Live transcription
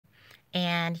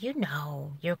and you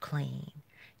know you're clean.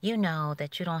 You know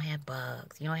that you don't have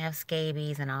bugs, you don't have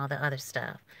scabies and all the other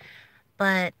stuff.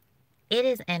 But it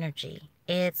is energy.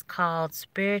 It's called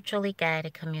spiritually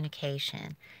guided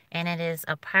communication, and it is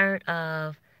a part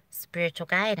of spiritual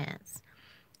guidance.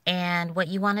 And what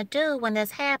you want to do when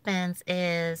this happens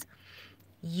is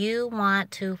you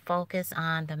want to focus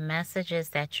on the messages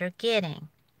that you're getting.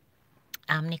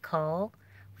 I'm Nicole,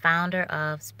 founder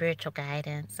of Spiritual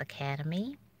Guidance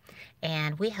Academy,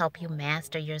 and we help you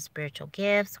master your spiritual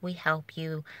gifts. We help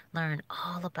you learn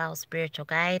all about spiritual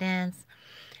guidance,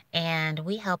 and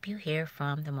we help you hear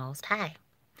from the Most High.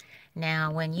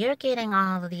 Now, when you're getting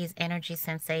all of these energy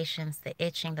sensations, the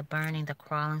itching, the burning, the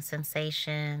crawling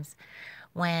sensations,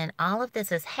 when all of this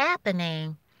is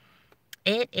happening,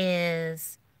 it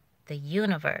is the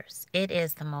universe. It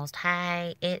is the Most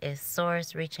High. It is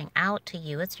Source reaching out to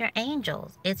you. It's your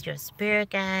angels. It's your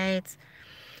spirit guides.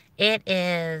 It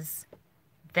is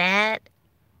that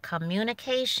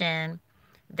communication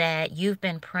that you've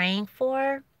been praying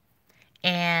for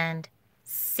and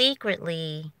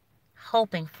secretly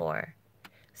hoping for.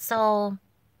 So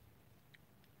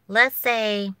let's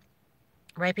say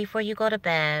right before you go to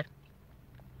bed,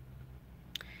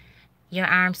 your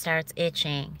arm starts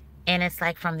itching and it's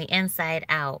like from the inside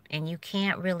out, and you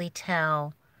can't really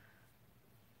tell,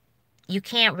 you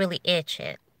can't really itch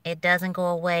it. It doesn't go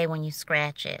away when you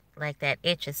scratch it, like that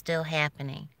itch is still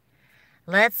happening.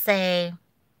 Let's say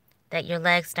that your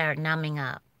legs start numbing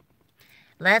up.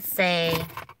 Let's say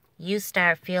you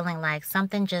start feeling like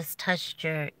something just touched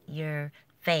your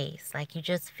face, like you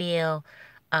just feel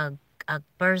a a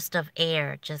burst of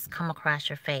air just come across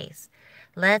your face.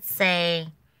 Let's say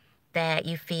that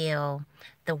you feel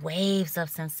the waves of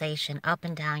sensation up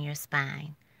and down your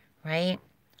spine, right?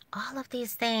 All of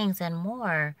these things and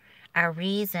more are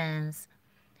reasons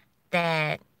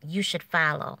that you should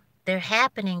follow. They're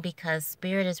happening because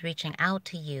spirit is reaching out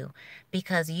to you,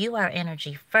 because you are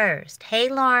energy first. Hey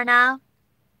Lorna,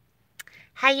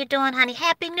 how you doing, honey?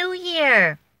 Happy New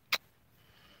Year.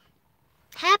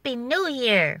 Happy New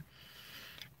Year.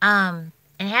 And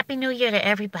Happy New Year to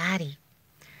everybody.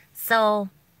 So,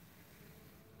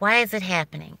 why is it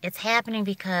happening? It's happening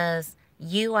because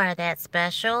you are that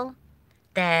special,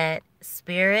 that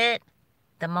spirit,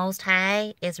 the Most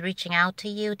High, is reaching out to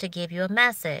you to give you a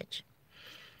message.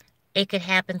 It could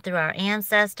happen through our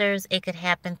ancestors. It could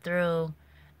happen through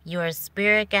your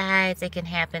spirit guides. It can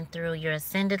happen through your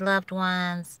ascended loved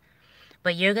ones.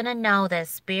 But you're going to know that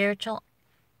spiritual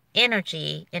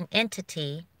energy and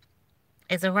entity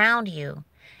is around you.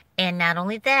 And not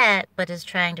only that, but is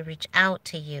trying to reach out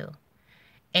to you.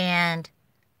 And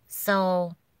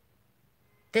so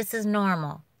this is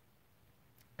normal.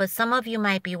 But some of you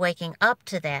might be waking up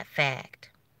to that fact.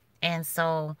 And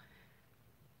so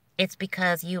it's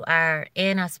because you are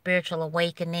in a spiritual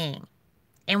awakening.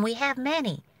 And we have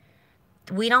many.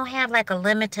 We don't have like a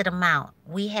limited amount.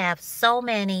 We have so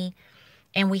many,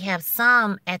 and we have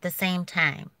some at the same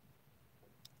time.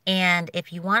 And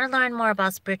if you want to learn more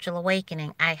about spiritual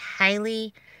awakening, I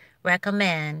highly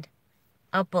recommend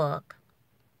a book.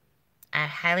 I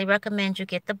highly recommend you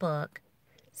get the book,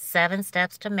 7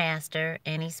 Steps to Master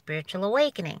Any Spiritual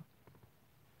Awakening.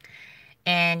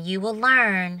 And you will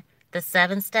learn the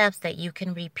 7 steps that you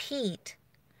can repeat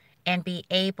and be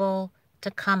able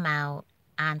to come out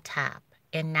on top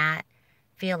and not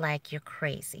feel like you're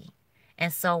crazy.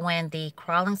 And so when the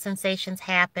crawling sensations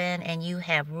happen and you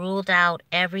have ruled out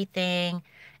everything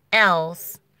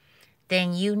else,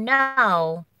 then you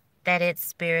know that it's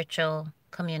spiritual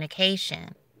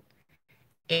communication.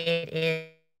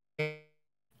 It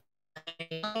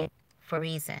is for a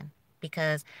reason,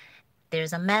 because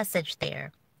there's a message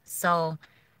there. So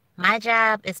my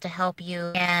job is to help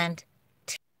you. And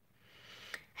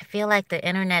I feel like the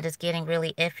internet is getting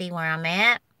really iffy where I'm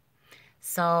at.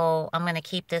 So I'm going to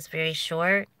keep this very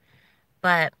short.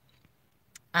 But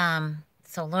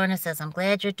so Lorna says, I'm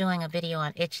glad you're doing a video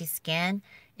on itchy skin.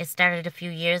 It started a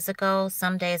few years ago.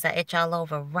 Some days I itch all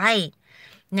over. Right.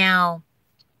 Now,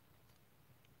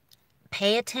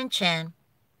 pay attention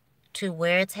to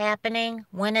where it's happening,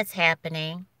 when it's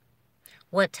happening,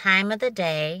 what time of the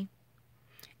day,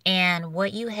 and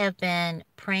what you have been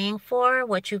praying for,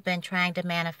 what you've been trying to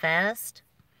manifest.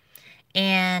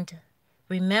 And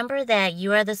remember that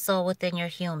you are the soul within your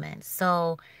human.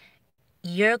 So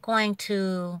you're going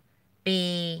to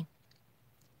be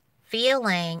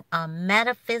feeling a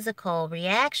metaphysical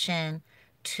reaction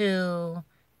to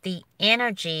the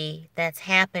energy that's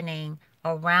happening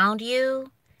around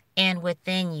you and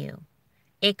within you.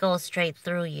 It goes straight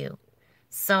through you.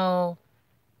 So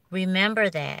remember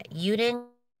that you didn't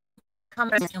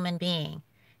come as a human being.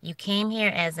 You came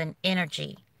here as an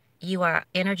energy. You are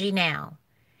energy now.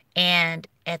 And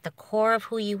at the core of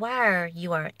who you are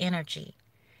energy.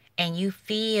 And you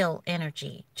feel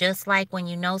energy. Just like when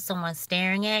you know someone's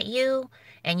staring at you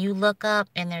and you look up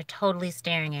and they're totally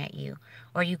staring at you.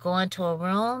 Or you go into a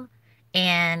room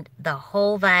and the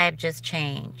whole vibe just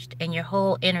changed and your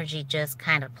whole energy just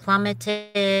kind of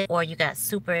plummeted, or you got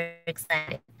super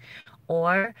excited.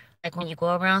 Or like when you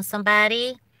go around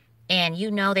somebody and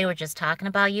you know they were just talking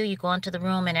about you go into the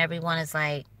room and everyone is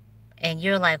like, and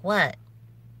you're like, what?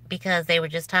 Because they were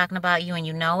just talking about you and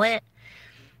you know it.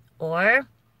 Or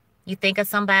you think of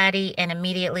somebody and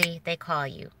immediately they call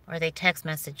you or they text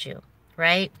message you,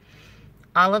 right?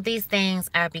 All of these things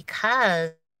are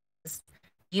because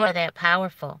you are that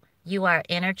powerful. You are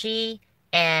energy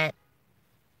at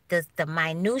the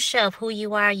minutia of who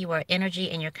you are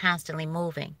energy and you're constantly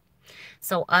moving.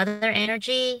 So other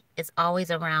energy is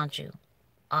always around you.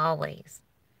 Always.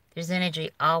 There's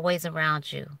energy always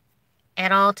around you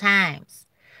at all times.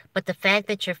 But the fact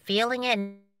that you're feeling it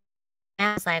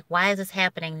now is like, why is this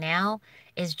happening now?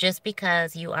 Is just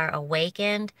because you are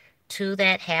awakened to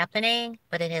that happening,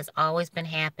 but it has always been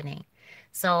happening.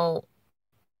 So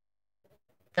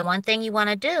the one thing you want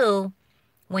to do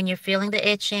when you're feeling the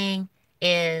itching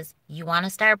is you want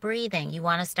to start breathing. You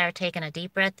want to start taking a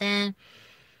deep breath in.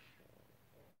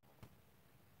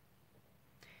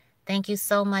 Thank you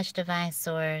so much, Divine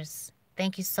Source.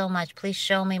 Thank you so much. Please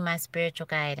show me my spiritual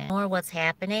guidance. More what's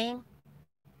happening.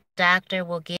 Doctor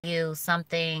will give you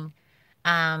something,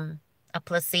 a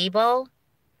placebo.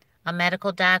 A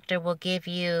medical doctor will give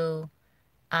you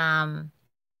um,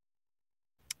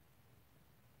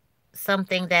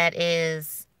 something that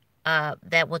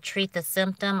will treat the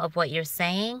symptom of what you're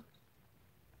saying,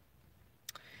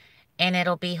 and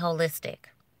it'll be holistic.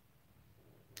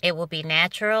 It will be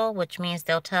natural, which means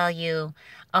they'll tell you,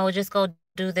 oh, just go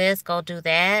do this, go do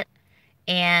that,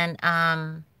 and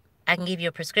I can give you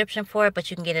a prescription for it, but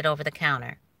you can get it over the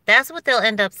counter. That's what they'll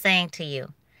end up saying to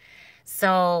you.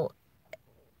 So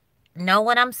know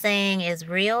what I'm saying is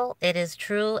real, it is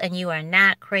true, and you are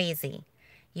not crazy.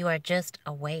 You are just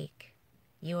awake.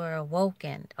 You are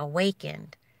awakened.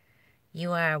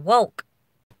 You are woke,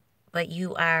 but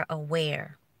you are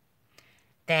aware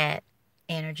that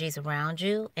energy's around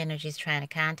you, energy's trying to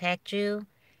contact you,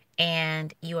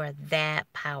 and you are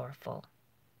that powerful.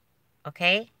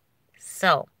 Okay?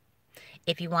 So,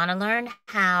 if you want to learn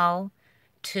how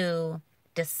to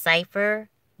decipher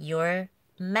your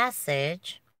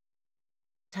message,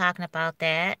 talking about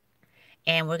that,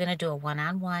 and we're going to do a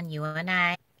one-on-one, you and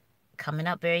I, coming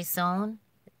up very soon.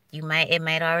 It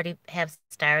might already have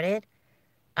started,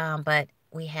 but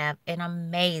we have an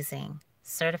amazing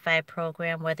certified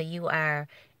program, whether you are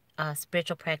a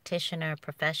spiritual practitioner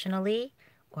professionally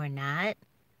or not.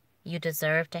 You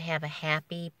deserve to have a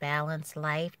happy, balanced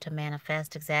life to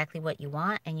manifest exactly what you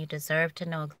want, and you deserve to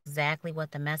know exactly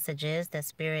what the message is that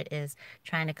Spirit is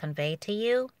trying to convey to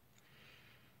you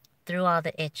through all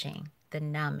the itching, the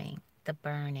numbing, the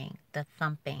burning, the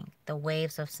thumping, the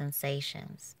waves of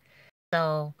sensations.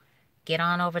 So get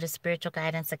on over to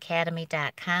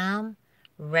spiritualguidanceacademy.com,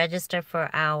 register for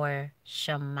our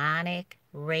shamanic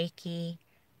Reiki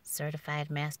certified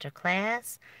master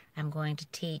class. I'm going to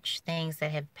teach things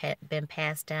that have been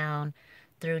passed down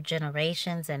through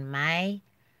generations in my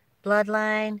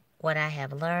bloodline, what I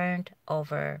have learned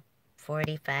over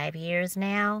 45 years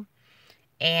now,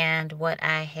 and what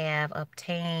I have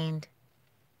obtained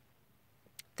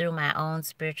through my own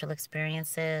spiritual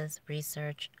experiences,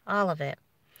 research, all of it.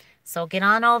 So get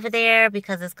on over there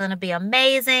because it's going to be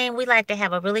amazing. We like to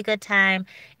have a really good time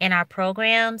in our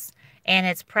programs, and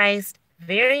it's priced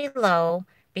very low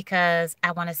because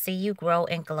I want to see you grow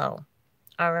and glow.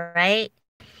 All right?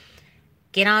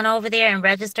 Get on over there and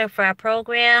register for our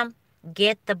program.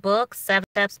 Get the book, 7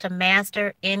 Steps to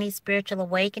Master Any Spiritual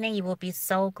Awakening. You will be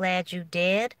so glad you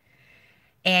did.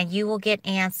 And you will get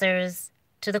answers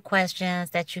to the questions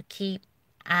that you keep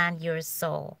on your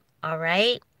soul. All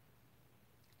right?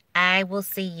 I will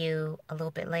see you a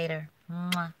little bit later.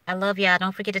 Mwah. I love y'all.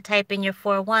 Don't forget to type in your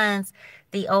 4 1s,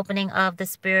 the opening of the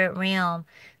spirit realm,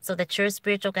 so that your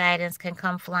spiritual guidance can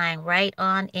come flying right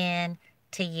on in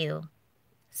to you.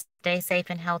 Stay safe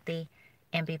and healthy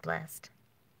and be blessed.